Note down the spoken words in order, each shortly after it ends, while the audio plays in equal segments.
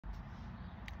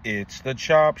It's the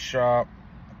Chop Shop.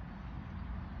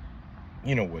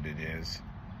 You know what it is.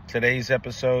 Today's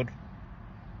episode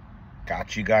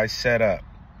got you guys set up.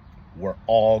 We're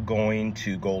all going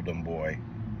to Golden Boy.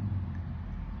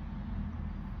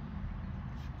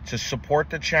 To support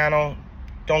the channel,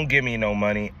 don't give me no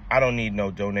money. I don't need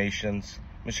no donations.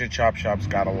 Mr. Chop Shop's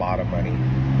got a lot of money.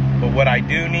 But what I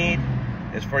do need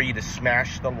is for you to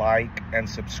smash the like and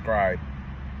subscribe.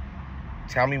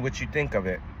 Tell me what you think of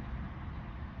it.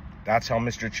 That's how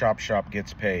Mr. Chop Shop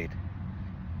gets paid.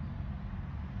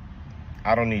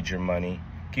 I don't need your money.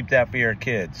 Keep that for your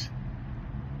kids.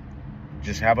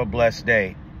 Just have a blessed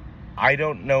day. I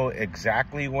don't know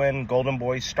exactly when Golden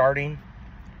Boy's starting,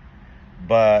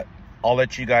 but I'll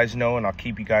let you guys know and I'll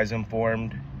keep you guys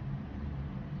informed.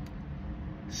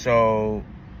 So,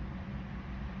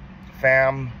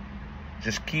 fam,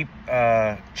 just keep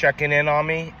checking in on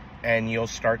me and you'll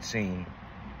start seeing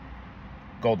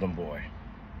Golden Boy.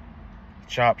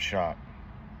 Chop Shop.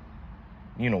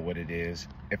 You know what it is.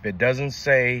 If it doesn't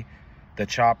say the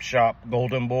Chop Shop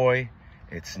Golden Boy,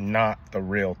 it's not the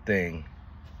real thing.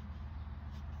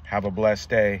 Have a blessed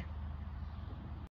day.